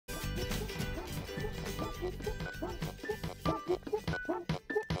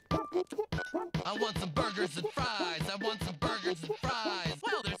I want some burgers and fries. I want some burgers and fries.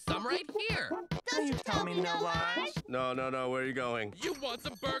 Well, there's some right here. Don't you tell me no lies. No, where are you going? You want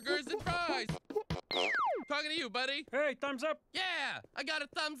some burgers and fries. Talking to you, buddy. Hey, thumbs up. Yeah, I got a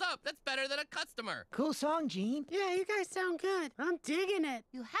thumbs up. That's better than a customer. Cool song, Gene. Yeah, you guys sound good. I'm digging it.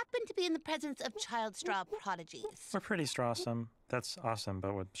 You happen to be in the presence of child straw prodigies. We're pretty strawsome. That's awesome,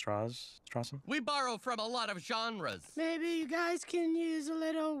 but with straws, strawsome? We borrow from a lot of genres. Maybe you guys can use a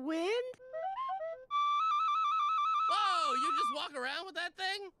little wind? Whoa, you just walk around with that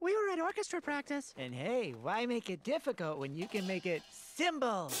thing? We were at orchestra practice. And hey, why make it difficult when you can make it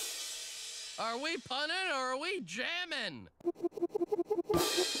simple? Are we punning or are we jamming?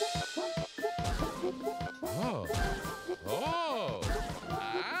 Oh. Oh.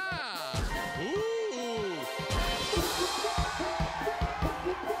 Ah. Ooh.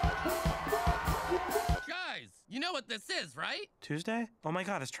 Guys, you know what this is, right? Tuesday? Oh my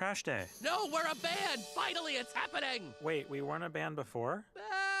God, it's trash day. No, we're a band. Finally, it's happening. Wait, we weren't a band before?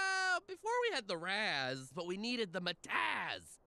 Before we had the Raz, but we needed the Mataz.